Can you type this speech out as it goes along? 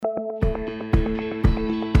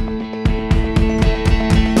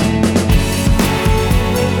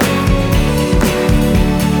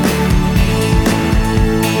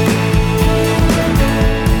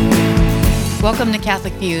Welcome to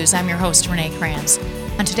Catholic Views. I'm your host, Renee Kranz.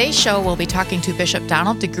 On today's show, we'll be talking to Bishop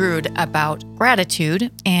Donald DeGrood about gratitude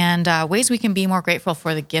and ways we can be more grateful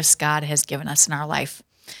for the gifts God has given us in our life.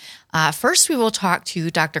 First, we will talk to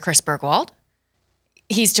Dr. Chris Burgwald.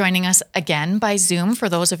 He's joining us again by Zoom for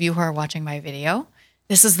those of you who are watching by video.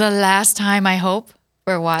 This is the last time, I hope,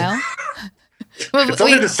 for a while. It's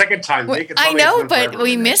only the second time. I know, but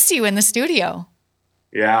we missed you in the studio.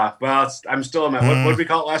 Yeah, well, I'm still in my, what did we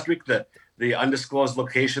call it last week? The undisclosed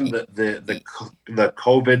location, the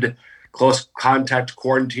COVID close contact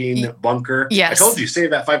quarantine bunker. Yes. I told you, say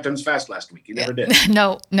that 5 times fast last week. You never did.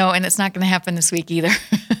 No, and it's not going to happen this week either.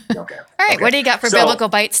 Okay. All right, what do you got for Biblical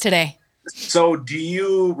Bites today? So do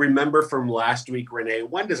you remember from last week, Renee,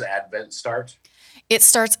 when does Advent start? It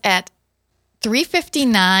starts at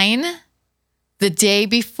 3:59 the day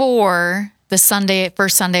before the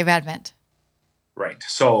first Sunday of Advent. Right.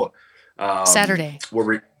 So Saturday.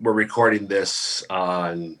 We're recording this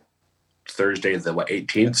on Thursday, the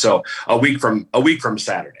 18th. So a week from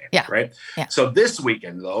Saturday. Yeah. Right. Yeah. So this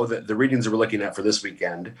weekend, though, the readings that we're looking at for this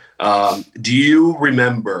weekend, do you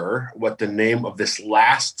remember what the name of this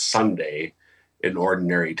last Sunday in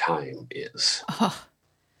Ordinary Time is? Oh,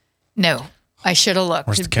 no. I should have looked.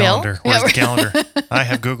 Where's the calendar? Where's the calendar? I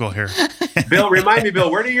have Google here. Bill, remind me,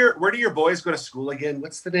 Bill, where do your boys go to school again?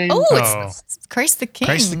 What's the name? It's Christ the King.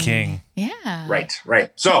 Christ the King. Yeah.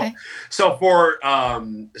 Right. So for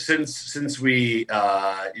since we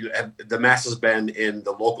the Mass has been in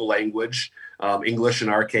the local language, English in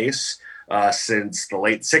our case, since the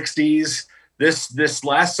late 60s. This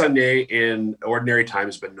last Sunday in Ordinary Time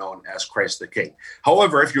has been known as Christ the King.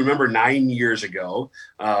 However, if you remember 9 years ago,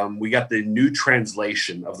 we got the new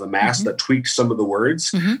translation of the Mass that tweaked some of the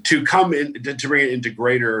words to come in to bring it into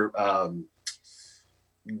greater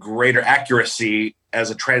accuracy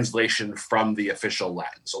as a translation from the official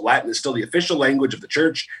Latin. So Latin is still the official language of the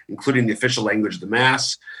Church, including the official language of the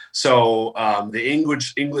Mass. So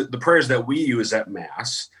the prayers that we use at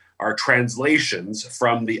Mass are translations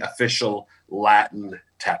from the official Latin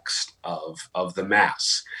text of the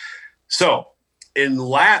Mass. So in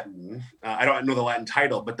Latin, I don't know the Latin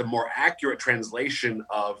title, but the more accurate translation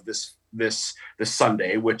of this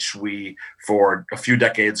Sunday, which we for a few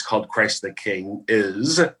decades called Christ the King,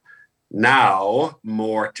 is now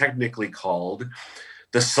more technically called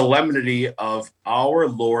the Solemnity of Our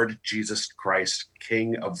Lord Jesus Christ,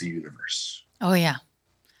 King of the Universe. Oh yeah.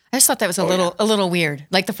 I just thought that was a little weird.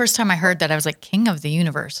 Like the first time I heard that, I was like, King of the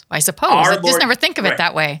Universe. I suppose. I just never think of it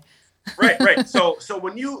that way. Right. So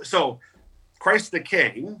Christ the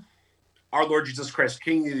King, our Lord Jesus Christ,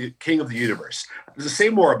 King of the Universe. Say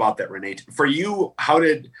more about that, Renee. For you,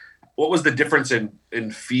 what was the difference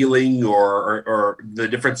in feeling or the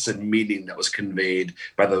difference in meaning that was conveyed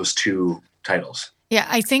by those two titles? Yeah,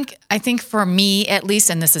 I think for me at least,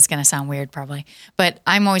 and this is going to sound weird probably, but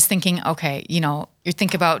I'm always thinking, okay, you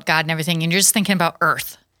think about God and everything, and you're just thinking about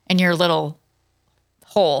Earth and your little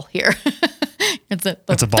hole here. It's a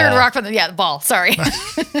ball. Third rock from the ball. Sorry,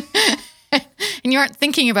 and you aren't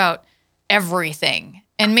thinking about everything.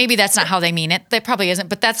 And maybe that's not how they mean it. That probably isn't.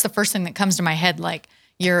 But that's the first thing that comes to my head. Like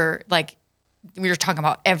we were talking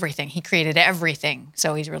about everything. He created everything,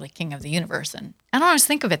 so he's really King of the universe. And I don't always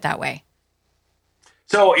think of it that way.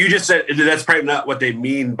 So you just said that's probably not what they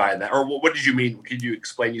mean by that. Or what did you mean? Could you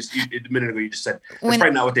explain? A minute ago you just said that's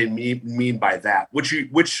probably not what they mean by that.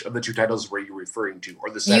 Which of the two titles were you referring to? Or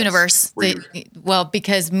the universe? Well,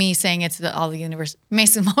 because me saying it's all the universe,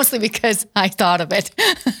 mostly because I thought of it,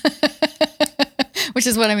 which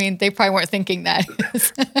is what I mean. They probably weren't thinking that.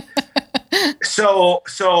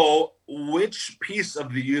 So which piece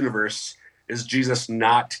of the universe is Jesus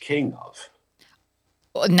not king of?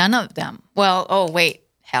 None of them. Well,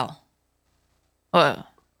 hell. Well,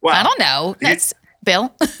 I don't know. That's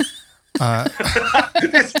Bill. Bill,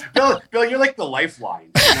 you're like the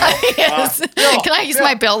lifeline. You know? Yes. Bill, can I use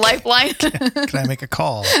my Bill lifeline? Can I make a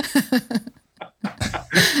call?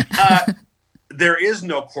 There is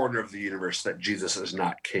no corner of the universe that Jesus is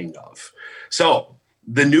not king of. So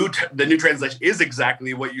the new translation is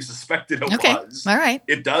exactly what you suspected it was. All right.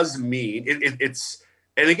 It does mean it's.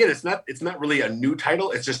 And again, it's not really a new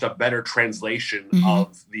title. It's just a better translation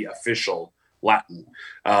of the official Latin.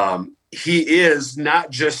 He is not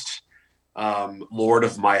just Lord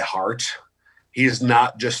of my heart. He is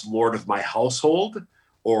not just Lord of my household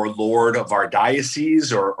or Lord of our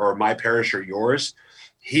diocese or my parish or yours.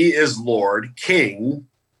 He is Lord, King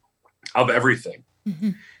of everything.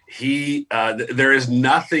 There is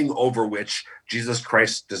nothing over which Jesus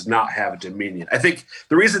Christ does not have dominion. I think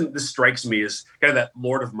the reason this strikes me is kind of that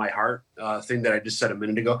Lord of my heart thing that I just said a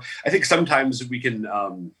minute ago. I think sometimes we can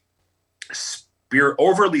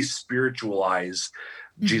overly spiritualize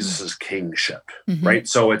Jesus's kingship, right?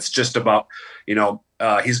 So it's just about,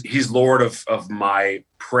 he's Lord of my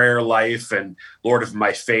prayer life and Lord of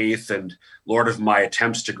my faith and Lord of my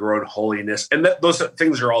attempts to grow in holiness. And those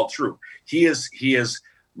things are all true. He is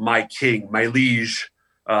my king, my liege,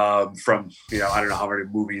 from, I don't know how many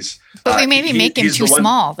movies. But we maybe make him too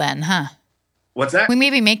small then, huh? What's that? We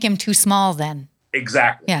maybe make him too small then.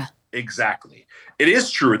 Exactly. Yeah. Exactly. It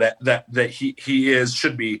is true that he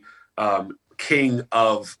should be king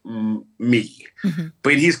of me,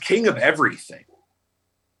 but he's king of everything.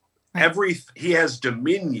 Right. He has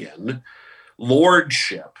dominion,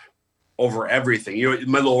 lordship over everything.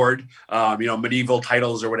 My lord, medieval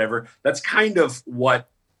titles or whatever. That's kind of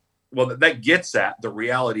that gets at the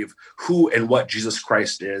reality of who and what Jesus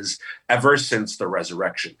Christ is ever since the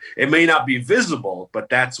resurrection. It may not be visible, but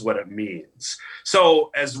that's what it means.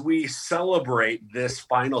 So as we celebrate this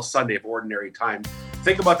final Sunday of Ordinary Time,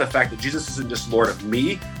 think about the fact that Jesus isn't just Lord of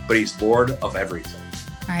me, but he's Lord of everything.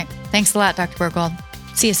 All right. Thanks a lot, Dr. Bergwald.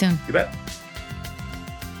 See you soon. You bet.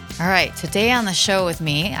 All right. Today on the show with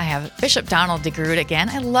me, I have Bishop Donald DeGrood again.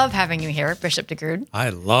 I love having you here, Bishop DeGrood. I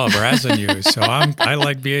love razzing you, so I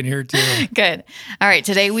like being here too. Good. All right.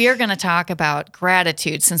 Today we are going to talk about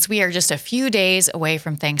gratitude since we are just a few days away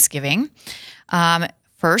from Thanksgiving.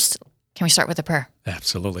 First, can we start with a prayer?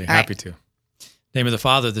 Absolutely. Happy to. Name of the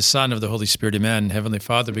Father, the Son, of the Holy Spirit, amen. Heavenly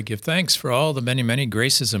Father, we give thanks for all the many, many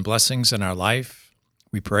graces and blessings in our life.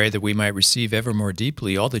 We pray that we might receive ever more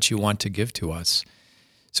deeply all that you want to give to us,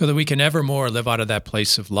 so that we can ever more live out of that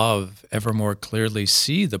place of love, ever more clearly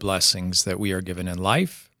see the blessings that we are given in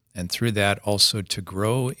life, and through that also to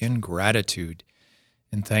grow in gratitude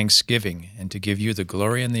and thanksgiving, and to give you the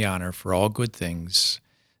glory and the honor for all good things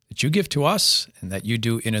that you give to us and that you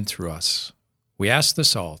do in and through us. We ask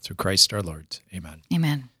this all through Christ our Lord. Amen.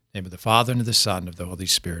 Amen. In the name of the Father, and of the Son, and of the Holy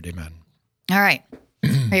Spirit. Amen. All right.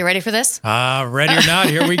 Are you ready for this? Ready or not,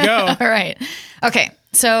 here we go. All right. Okay.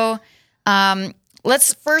 So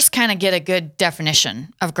let's first kind of get a good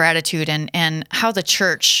definition of gratitude and how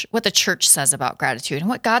what the church says about gratitude and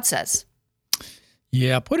what God says.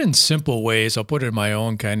 Yeah, put in simple ways. I'll put it in my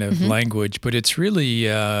own kind of language, but it's really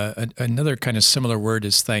another kind of similar word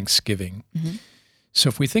is thanksgiving. So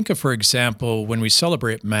if we think of, for example, when we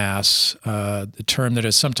celebrate Mass, the term that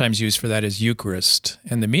is sometimes used for that is Eucharist,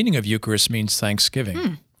 and the meaning of Eucharist means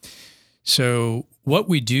thanksgiving. So what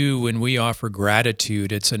we do when we offer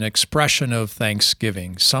gratitude, it's an expression of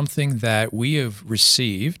thanksgiving, something that we have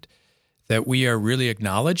received that we are really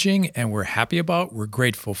acknowledging and we're happy about, we're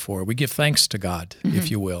grateful for. We give thanks to God, if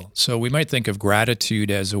you will. So we might think of gratitude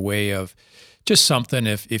as a way of just something,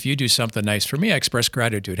 if you do something nice for me, I express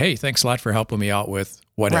gratitude. Hey, thanks a lot for helping me out with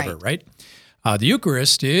whatever, right? The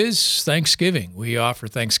Eucharist is thanksgiving. We offer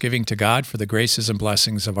thanksgiving to God for the graces and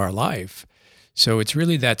blessings of our life. So it's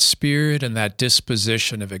really that spirit and that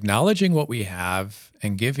disposition of acknowledging what we have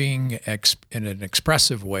and giving in an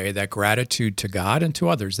expressive way that gratitude to God and to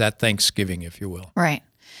others, that thanksgiving, if you will. Right.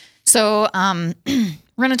 So we're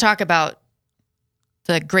going to talk about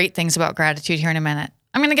the great things about gratitude here in a minute.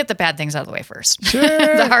 I'm going to get the bad things out of the way first. Sure.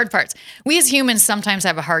 The hard parts. We as humans sometimes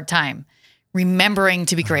have a hard time remembering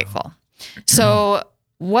to be grateful. So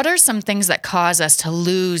what are some things that cause us to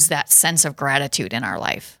lose that sense of gratitude in our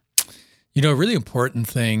life? You know, a really important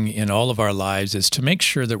thing in all of our lives is to make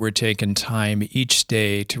sure that we're taking time each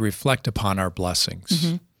day to reflect upon our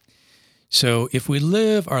blessings. So if we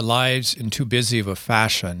live our lives in too busy of a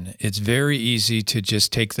fashion, it's very easy to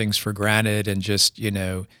just take things for granted and just,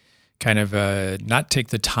 kind of not take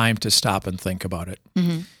the time to stop and think about it.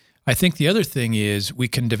 I think the other thing is we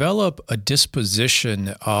can develop a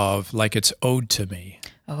disposition of like it's owed to me.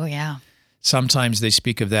 Oh, yeah. Sometimes they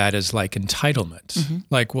speak of that as like entitlement.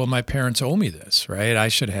 Like, well, my parents owe me this, right? I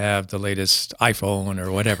should have the latest iPhone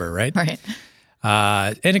or whatever, right? Right.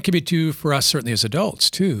 And it can be true for us, certainly as adults,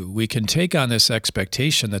 too. We can take on this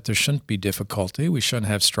expectation that there shouldn't be difficulty, we shouldn't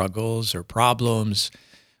have struggles or problems,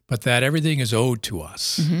 but that everything is owed to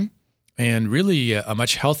us. And really, a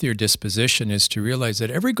much healthier disposition is to realize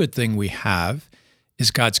that every good thing we have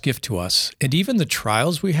is God's gift to us. And even the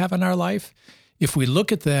trials we have in our life, if we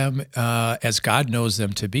look at them as God knows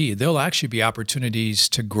them to be, they'll actually be opportunities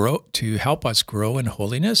to grow, to help us grow in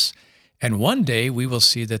holiness. And one day we will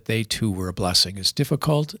see that they too were a blessing, as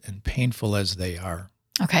difficult and painful as they are.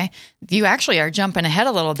 Okay. You actually are jumping ahead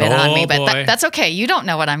a little bit on me, but that's okay. You don't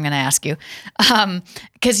know what I'm going to ask you.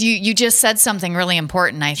 Because you just said something really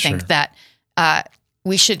important, I think, that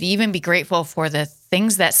we should even be grateful for the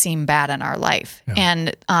things that seem bad in our life.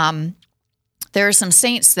 And there are some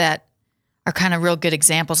saints that are kind of real good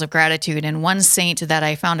examples of gratitude. And one saint that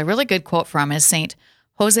I found a really good quote from is Saint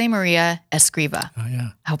Jose Maria Escriva. Oh, yeah.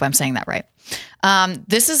 I hope I'm saying that right.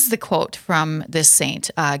 This is the quote from this saint.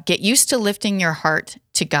 Get used to lifting your heart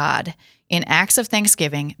to God in acts of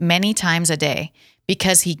thanksgiving many times a day,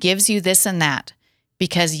 because he gives you this and that,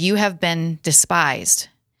 because you have been despised,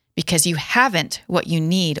 because you haven't what you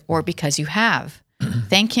need, or because you have.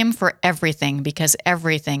 Thank him for everything, because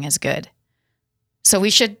everything is good. So we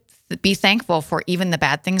should be thankful for even the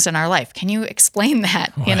bad things in our life. Can you explain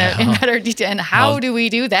that in better detail? And how do we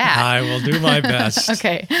do that? I will do my best.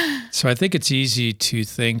 Okay. So I think it's easy to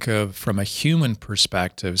think of from a human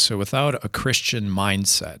perspective, so without a Christian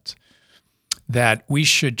mindset, that we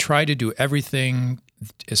should try to do everything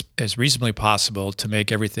as reasonably possible to make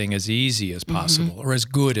everything as easy as possible, or as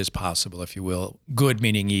good as possible, if you will. Good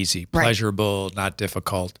meaning easy, pleasurable, not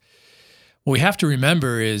difficult. What we have to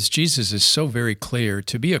remember is Jesus is so very clear.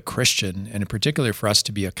 To be a Christian, and in particular for us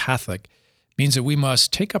to be a Catholic, means that we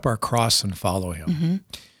must take up our cross and follow him.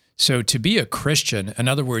 So to be a Christian, in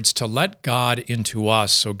other words, to let God into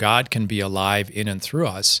us so God can be alive in and through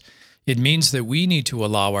us, it means that we need to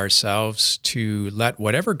allow ourselves to let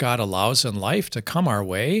whatever God allows in life to come our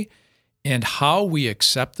way, and how we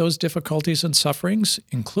accept those difficulties and sufferings,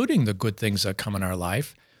 including the good things that come in our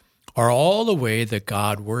life, are all the way that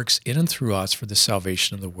God works in and through us for the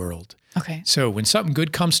salvation of the world. Okay. So when something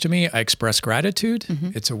good comes to me, I express gratitude.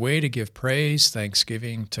 It's a way to give praise,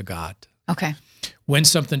 thanksgiving to God. Okay. When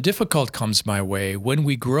something difficult comes my way, when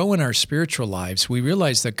we grow in our spiritual lives, we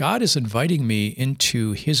realize that God is inviting me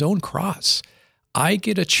into his own cross. I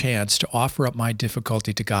get a chance to offer up my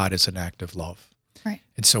difficulty to God as an act of love. Right.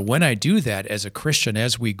 And so when I do that as a Christian,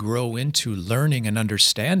 as we grow into learning and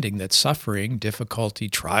understanding that suffering, difficulty,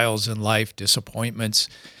 trials in life, disappointments,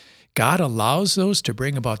 God allows those to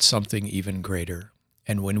bring about something even greater.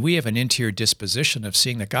 And when we have an interior disposition of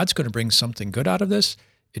seeing that God's going to bring something good out of this,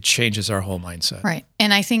 it changes our whole mindset. Right.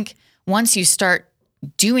 And I think once you start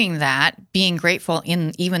doing that, being grateful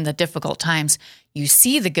in even the difficult times, you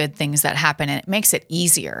see the good things that happen, and it makes it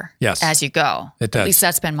easier as you go. It does. At least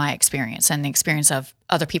that's been my experience and the experience of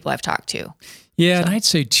other people I've talked to. Yeah, and I'd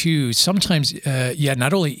say too, sometimes,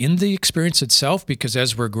 not only in the experience itself, because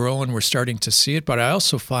as we're growing, we're starting to see it, but I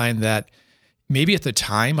also find that maybe at the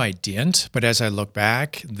time I didn't, but as I look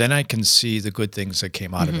back, then I can see the good things that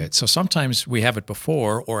came out of it. So sometimes we have it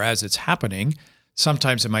before, or as it's happening.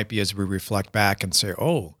 Sometimes it might be as we reflect back and say,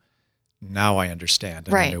 oh, now I understand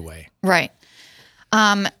in a new way. Right.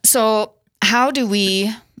 So how do we,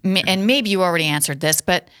 and maybe you already answered this,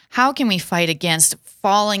 but how can we fight against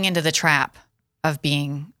falling into the trap of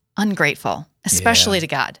being ungrateful, especially to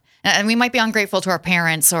God? And we might be ungrateful to our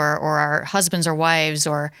parents or our husbands or wives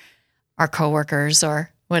or our coworkers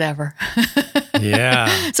or whatever.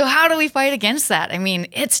 Yeah. So how do we fight against that? I mean,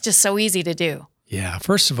 it's just so easy to do. Yeah.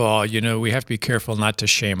 First of all, we have to be careful not to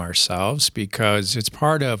shame ourselves, because it's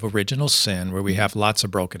part of original sin where we have lots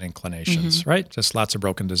of broken inclinations, right? Just lots of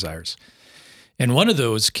broken desires. And one of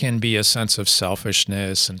those can be a sense of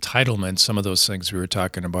selfishness, entitlement, some of those things we were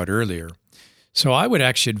talking about earlier. So I would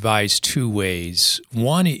actually advise two ways.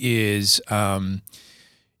 One is,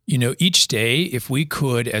 each day, if we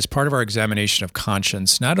could, as part of our examination of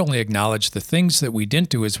conscience, not only acknowledge the things that we didn't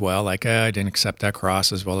do as well, like I didn't accept that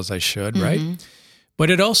cross as well as I should, right? But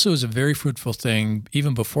it also is a very fruitful thing,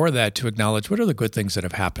 even before that, to acknowledge what are the good things that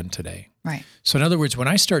have happened today. Right. So in other words, when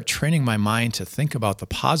I start training my mind to think about the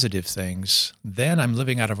positive things, then I'm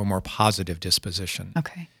living out of a more positive disposition.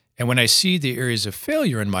 Okay. And when I see the areas of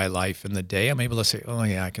failure in my life in the day, I'm able to say, oh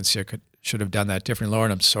yeah, I can see should have done that differently. Lord,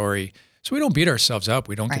 I'm sorry. So we don't beat ourselves up.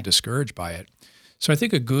 We don't get discouraged by it. So I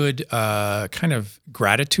think a good kind of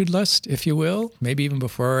gratitude list, if you will, maybe even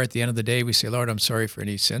before at the end of the day, we say, Lord, I'm sorry for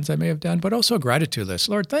any sins I may have done, but also a gratitude list.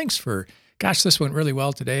 Lord, thanks for, gosh, this went really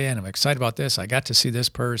well today, and I'm excited about this. I got to see this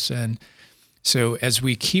person. So as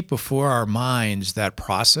we keep before our minds that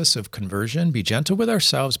process of conversion, be gentle with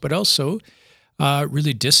ourselves, but also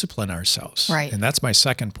really discipline ourselves. Right. And that's my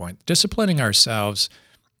second point. Disciplining ourselves.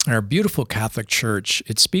 Our beautiful Catholic Church,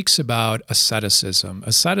 it speaks about asceticism.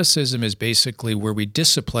 Asceticism is basically where we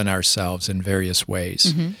discipline ourselves in various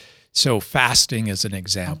ways. So fasting is an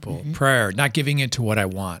example. Prayer, not giving in to what I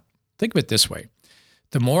want. Think of it this way.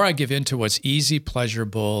 The more I give in to what's easy,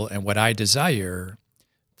 pleasurable, and what I desire,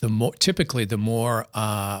 the more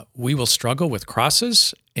we will struggle with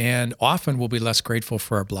crosses, and often we'll be less grateful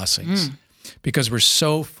for our blessings because we're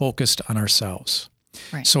so focused on ourselves.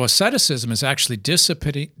 Right. So asceticism is actually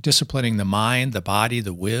disciplining the mind, the body,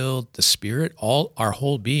 the will, the spirit, all our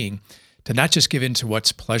whole being, to not just give in to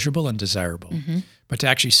what's pleasurable and desirable, but to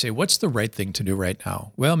actually say, what's the right thing to do right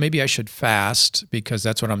now? Well, maybe I should fast because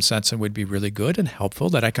that's what I'm sensing would be really good and helpful,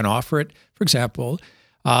 that I can offer it, for example,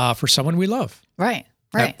 for someone we love. Right.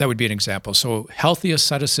 That would be an example. So healthy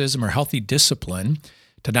asceticism or healthy discipline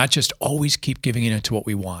to not just always keep giving into what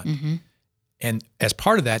we want. Mm-hmm. And as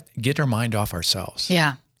part of that, get our mind off ourselves.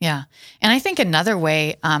 Yeah. And I think another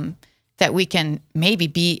way that we can maybe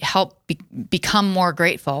become more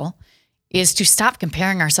grateful is to stop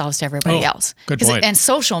comparing ourselves to everybody else. Good point. And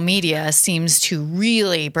social media seems to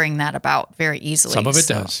really bring that about very easily. Some of it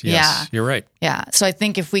does. Yes, you're right. Yeah. So I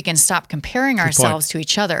think if we can stop comparing ourselves to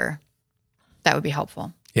each other, that would be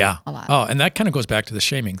helpful. Yeah. A lot. Oh, and that kind of goes back to the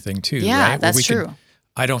shaming thing too, yeah, right? That's true.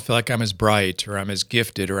 I don't feel like I'm as bright, or I'm as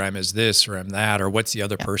gifted, or I'm as this, or I'm that, or what's the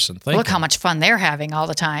other person thinking? Look how much fun they're having all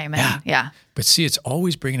the time. And, yeah. But see, it's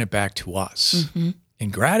always bringing it back to us. Mm-hmm. In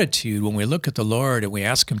gratitude, when we look at the Lord and we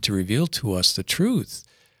ask Him to reveal to us the truth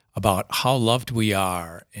about how loved we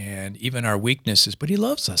are and even our weaknesses, but He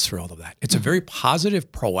loves us for all of that. It's a very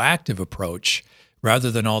positive, proactive approach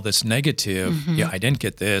rather than all this negative, I didn't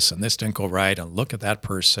get this and this didn't go right and look at that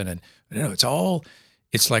person. And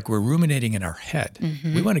it's like we're ruminating in our head.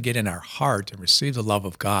 Mm-hmm. We want to get in our heart and receive the love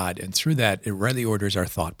of God. And through that, it really orders our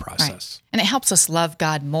thought process. Right. And it helps us love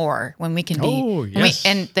God more when we can be. Oh, yes.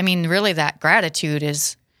 Really that gratitude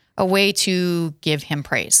is a way to give Him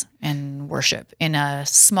praise and worship in a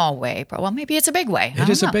small way. But, well, maybe it's a big way. It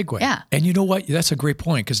is a big way. Yeah. And you know what? That's a great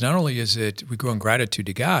point, because not only is it we grow in gratitude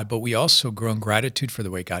to God, but we also grow in gratitude for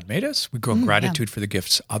the way God made us. We grow in gratitude for the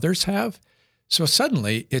gifts others have. So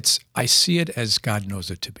suddenly I see it as God knows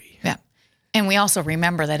it to be. Yeah. And we also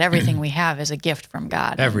remember that everything we have is a gift from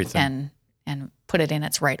God. Everything. And put it in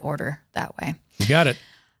its right order that way. You got it.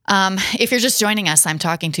 If you're just joining us, I'm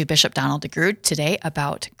talking to Bishop Donald DeGrood today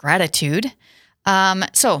about gratitude.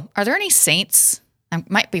 So are there any saints? I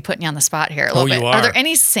might be putting you on the spot here a little bit. You are. Are there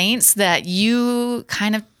any saints that you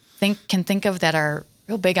kind of can think of that are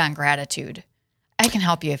real big on gratitude? I can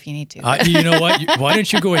help you if you need to. You know what? Why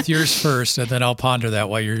don't you go with yours first, and then I'll ponder that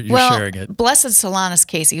while you're sharing it. Blessed Solanus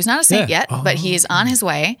Casey, who's not a saint yet, but he's on his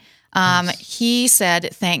way. He said,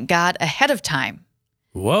 thank God ahead of time.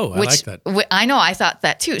 Whoa, I like that. I know, I thought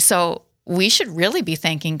that too. So we should really be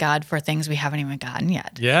thanking God for things we haven't even gotten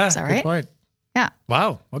yet. Yeah, is that right? Good point. Yeah.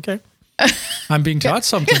 Wow, okay. I'm being taught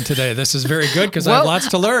something today. This is very good because I have lots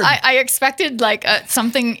to learn. I expected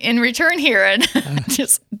something in return here, and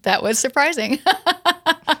that was surprising.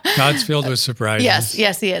 God's filled with surprises.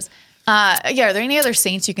 Yes, He is. Are there any other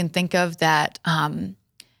saints you can think of that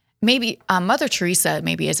maybe Mother Teresa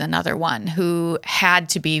maybe is another one who had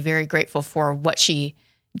to be very grateful for what she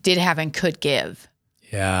did have and could give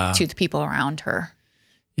to the people around her?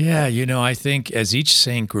 Yeah, I think as each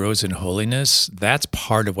saint grows in holiness, that's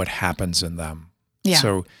part of what happens in them. Yeah.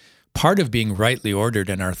 So part of being rightly ordered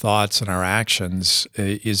in our thoughts and our actions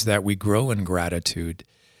is that we grow in gratitude.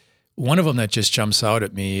 One of them that just jumps out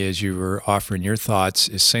at me as you were offering your thoughts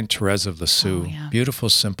is Saint Therese of Lisieux. Oh, yeah. Beautiful,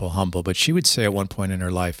 simple, humble. But she would say at one point in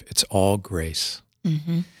her life, it's all grace.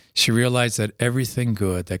 Mm-hmm. She realized that everything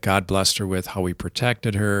good that God blessed her with, how He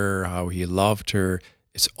protected her, how He loved her,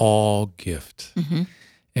 it's all gift. Mm-hmm.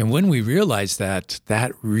 And when we realize that,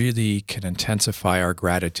 that really can intensify our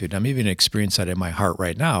gratitude. I'm even experiencing that in my heart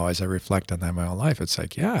right now as I reflect on that in my own life. It's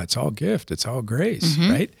like, yeah, it's all gift. It's all grace,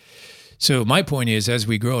 right? So my point is, as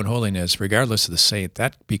we grow in holiness, regardless of the saint,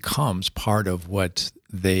 that becomes part of what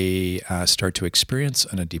they start to experience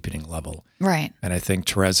on a deepening level. Right. And I think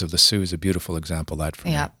Therese of Lisieux is a beautiful example of that for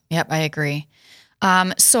me. Yep, I agree.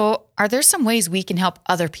 So are there some ways we can help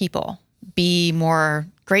other people be more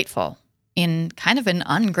grateful in kind of an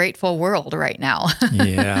ungrateful world right now?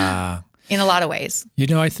 Yeah. In a lot of ways.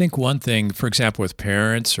 I think one thing, for example, with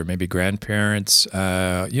parents or maybe grandparents,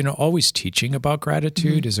 always teaching about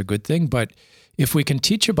gratitude is a good thing. But if we can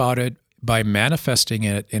teach about it by manifesting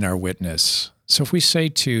it in our witness. So if we say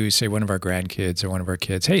to, one of our grandkids or one of our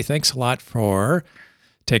kids, hey, thanks a lot for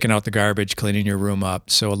taking out the garbage, cleaning your room up.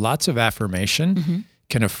 So lots of affirmation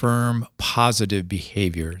can affirm positive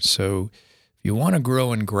behavior. So if you want to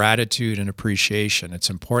grow in gratitude and appreciation,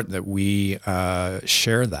 it's important that we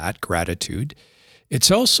share that gratitude.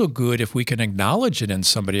 It's also good if we can acknowledge it in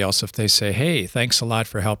somebody else. If they say, hey, thanks a lot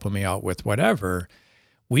for helping me out with whatever,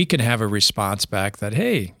 we can have a response back that,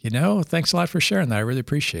 hey, thanks a lot for sharing that. I really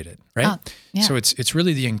appreciate it, right? Oh, yeah. So it's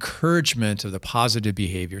really the encouragement of the positive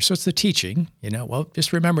behavior. So it's the teaching,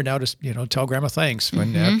 just remember now to, tell grandma thanks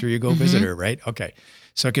after you go visit her, right? Okay.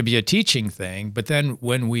 So it could be a teaching thing, but then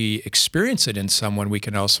when we experience it in someone, we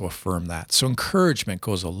can also affirm that. So encouragement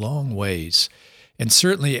goes a long ways And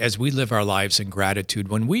certainly as we live our lives in gratitude,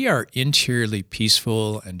 when we are interiorly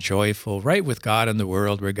peaceful and joyful, right with God and the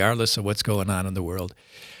world, regardless of what's going on in the world,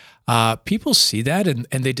 people see that and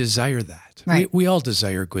they desire that. Right. We all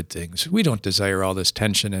desire good things. We don't desire all this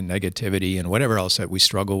tension and negativity and whatever else that we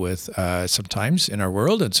struggle with sometimes in our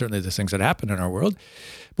world, and certainly the things that happen in our world.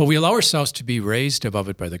 But we allow ourselves to be raised above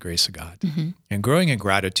it by the grace of God. And growing in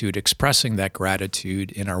gratitude, expressing that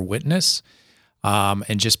gratitude in our witness,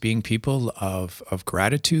 and just being people of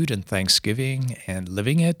gratitude and thanksgiving and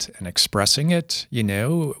living it and expressing it,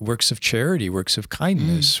 works of charity, works of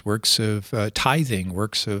kindness, works of tithing,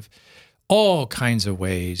 works of all kinds of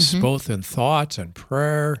ways, both in thought and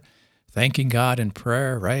prayer, thanking God in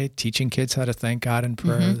prayer, right? Teaching kids how to thank God in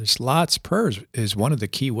prayer. There's lots. Prayer is one of the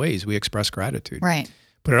key ways we express gratitude. Right.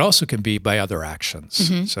 But it also can be by other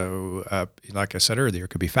actions. So like I said earlier, it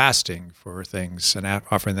could be fasting for things and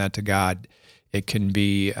offering that to God. It can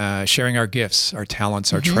be sharing our gifts, our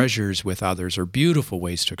talents, our treasures with others, or beautiful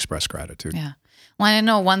ways to express gratitude. Yeah. Well, I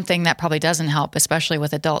know one thing that probably doesn't help, especially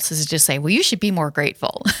with adults, is to just say, well, you should be more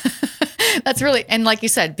grateful. That's really, and like you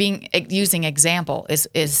said, using example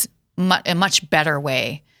is a much better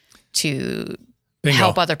way to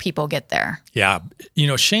help other people get there. Yeah.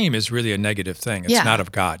 Shame is really a negative thing. It's not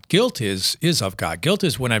of God. Guilt is of God. Guilt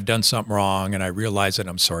is when I've done something wrong and I realize that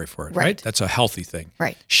I'm sorry for it, right? That's a healthy thing.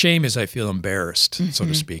 Right. Shame is I feel embarrassed, so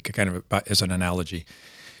to speak, kind of as an analogy.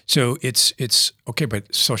 So it's okay,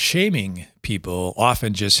 but so shaming people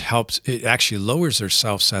often just helps, it actually lowers their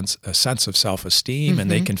a sense of self-esteem,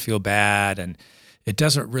 and they can feel bad, and it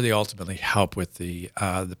doesn't really ultimately help with the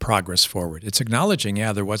progress forward. It's acknowledging,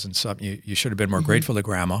 there wasn't something, you should have been more grateful to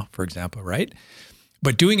grandma, for example, right?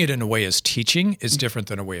 But doing it in a way as teaching is different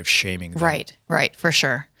than a way of shaming them. Right, for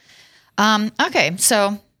sure. Okay,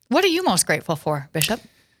 so what are you most grateful for, Bishop?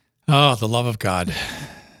 Oh, the love of God.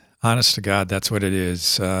 Honest to God, that's what it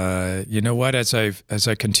is. You know what? As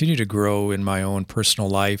I continue to grow in my own personal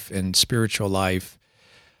life and spiritual life,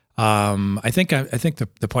 I think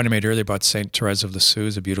the point I made earlier about Saint Therese of Lisieux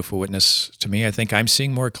is a beautiful witness to me. I think I'm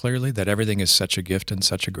seeing more clearly that everything is such a gift and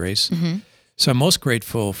such a grace. So I'm most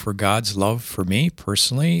grateful for God's love for me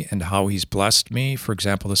personally and how He's blessed me. For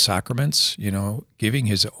example, the sacraments, giving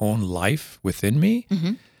His own life within me.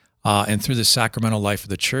 And through the sacramental life of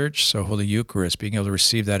the church, so Holy Eucharist, being able to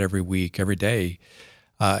receive that every week, every day,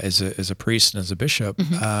 as a priest and as a bishop,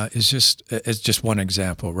 is just one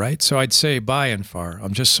example, right? So I'd say by and far,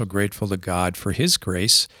 I'm just so grateful to God for His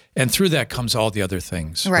grace, and through that comes all the other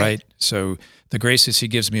things, right? So the graces He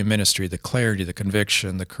gives me in ministry, the clarity, the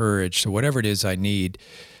conviction, the courage, so whatever it is I need.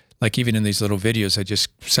 Like even in these little videos, I just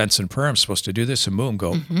sense in prayer I'm supposed to do this, and boom,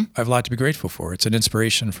 go. I have a lot to be grateful for. It's an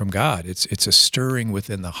inspiration from God. It's a stirring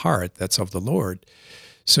within the heart that's of the Lord.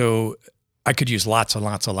 So I could use lots and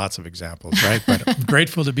lots and lots of examples, right? But I'm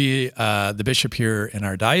grateful to be the bishop here in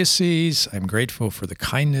our diocese. I'm grateful for the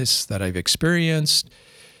kindness that I've experienced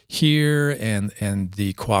here and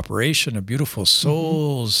the cooperation of beautiful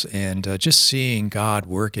souls and just seeing God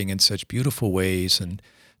working in such beautiful ways and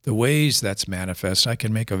the ways that's manifest. I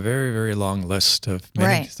can make a very, very long list of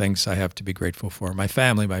many things I have to be grateful for. My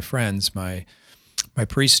family, my friends, my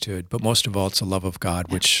priesthood, but most of all, it's the love of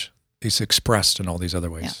God, which is expressed in all these other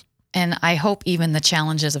ways. Yeah. And I hope even the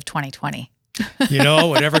challenges of 2020.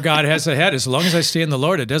 Whatever God has ahead, as long as I stay in the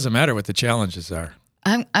Lord, it doesn't matter what the challenges are.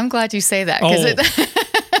 I'm glad you say that.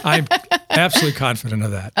 I'm absolutely confident of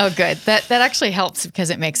that. Oh, good. That actually helps because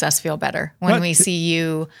it makes us feel better when we see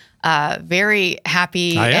you very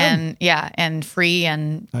happy and free,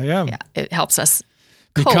 and I am. Yeah, it helps us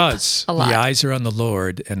because cope a lot. The eyes are on the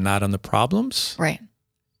Lord and not on the problems. Right.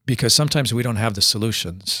 Because sometimes we don't have the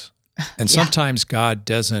solutions, and sometimes God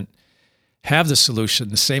doesn't have the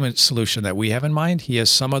same solution that we have in mind. He has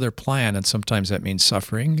some other plan, and sometimes that means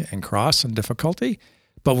suffering and cross and difficulty.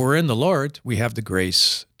 But we're in the Lord. We have the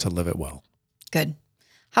grace to live it well. Good.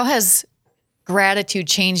 How has gratitude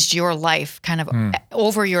changed your life, kind of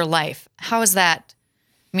over your life? How is that?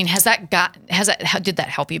 I mean, did that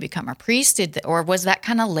help you become a priest? Or was that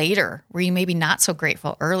kind of later? Were you maybe not so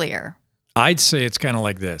grateful earlier? I'd say it's kind of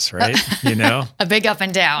like this, right? A big up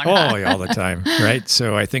and down. All the time, right?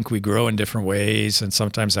 So I think we grow in different ways, and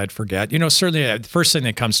sometimes I'd forget. Certainly the first thing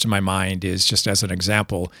that comes to my mind is just as an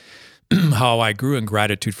example, how I grew in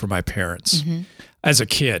gratitude for my parents. As a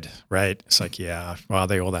kid, right? It's like, they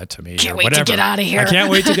owe that to me. Can't wait to get out of here. I can't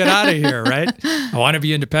wait to get out of here, right? I want to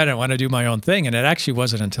be independent. I want to do my own thing. And it actually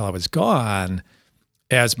wasn't until I was gone,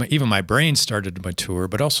 as even my brain started to mature,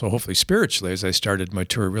 but also hopefully spiritually, as I started to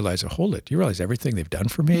mature, I realized, hold it, do you realize everything they've done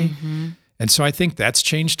for me? And so I think that's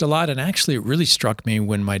changed a lot. And actually, it really struck me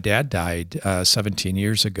when my dad died 17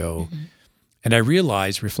 years ago. And I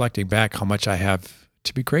realized, reflecting back, how much I have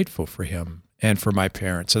to be grateful for him and for my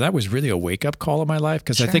parents. So that was really a wake-up call in my life,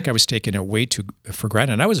 because I think I was taking it way too for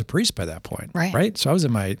granted. And I was a priest by that point, right? So I was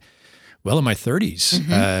in my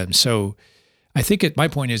 30s. So I think my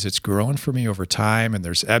point is, it's grown for me over time, and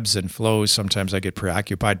there's ebbs and flows. Sometimes I get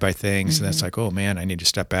preoccupied by things, and it's like, oh man, I need to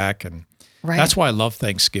step back. And that's why I love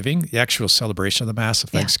Thanksgiving, the actual celebration of the Mass of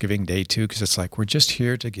Thanksgiving Day too, because it's like, we're just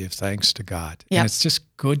here to give thanks to God. And it's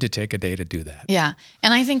just good to take a day to do that. Yeah.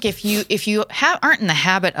 And I think if you aren't in the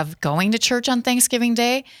habit of going to church on Thanksgiving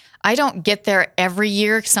Day, I don't get there every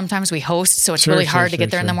year. Sometimes we host, so it's really hard to get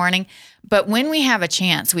there in the morning. But when we have a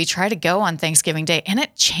chance, we try to go on Thanksgiving Day, and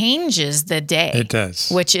it changes the day. It does.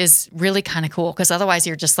 Which is really kind of cool, because otherwise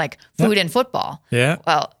you're just like food and football. Yeah.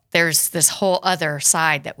 Well, there's this whole other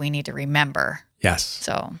side that we need to remember. Yes.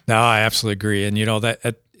 So. No, I absolutely agree. And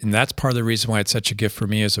and that's part of the reason why it's such a gift for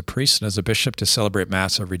me as a priest and as a bishop to celebrate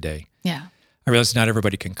Mass every day. Yeah. I realize not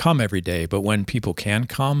everybody can come every day, but when people can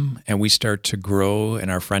come and we start to grow in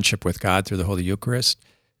our friendship with God through the Holy Eucharist,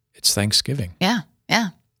 it's Thanksgiving. Yeah. Yeah.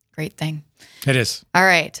 Great thing. It is. All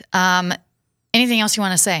right. Anything else you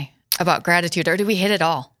want to say about gratitude, or did we hit it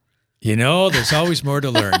all? There's always more to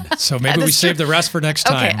learn. So maybe we save the rest for next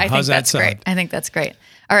time. Okay, How's that sound? Great. I think that's great.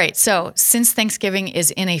 All right. So since Thanksgiving is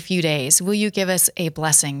in a few days, will you give us a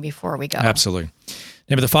blessing before we go? Absolutely.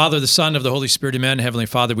 In the name of the Father, the Son, of the Holy Spirit, amen. Heavenly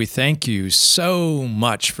Father, we thank you so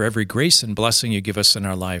much for every grace and blessing you give us in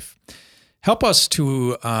our life. Help us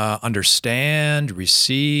to understand,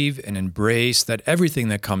 receive, and embrace that everything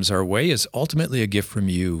that comes our way is ultimately a gift from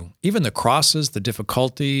you. Even the crosses, the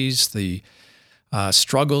difficulties, the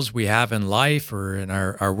struggles we have in life or in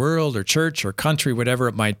our world or church or country, whatever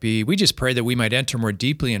it might be, we just pray that we might enter more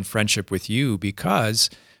deeply in friendship with you, because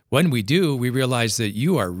when we do, we realize that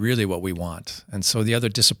you are really what we want. And so the other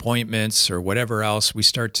disappointments or whatever else, we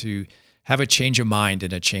start to have a change of mind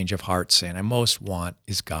and a change of heart, saying, I most want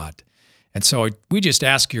is God. And so we just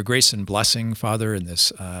ask your grace and blessing, Father, in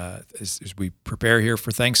this as we prepare here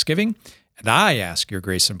for Thanksgiving. And I ask your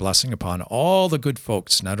grace and blessing upon all the good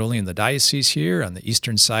folks, not only in the diocese here on the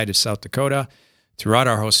eastern side of South Dakota, throughout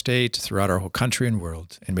our whole state, throughout our whole country and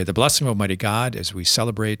world. And may the blessing of Almighty God, as we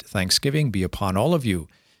celebrate Thanksgiving, be upon all of you.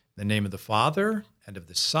 In the name of the Father, and of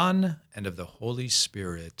the Son, and of the Holy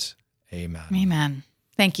Spirit. Amen. Amen.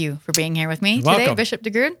 Thank you for being here with me You're today, welcome. Bishop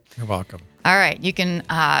DeGrood. You're welcome. All right. You can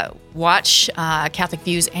watch Catholic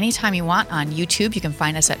Views anytime you want on YouTube. You can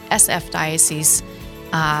find us at SF Diocese.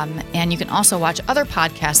 And you can also watch other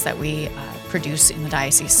podcasts that we produce in the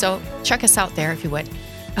diocese. So check us out there if you would.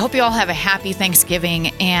 I hope you all have a happy Thanksgiving,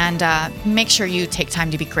 and make sure you take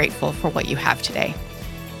time to be grateful for what you have today.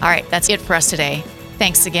 All right. That's it for us today.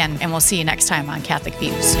 Thanks again, and we'll see you next time on Catholic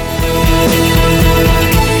Views.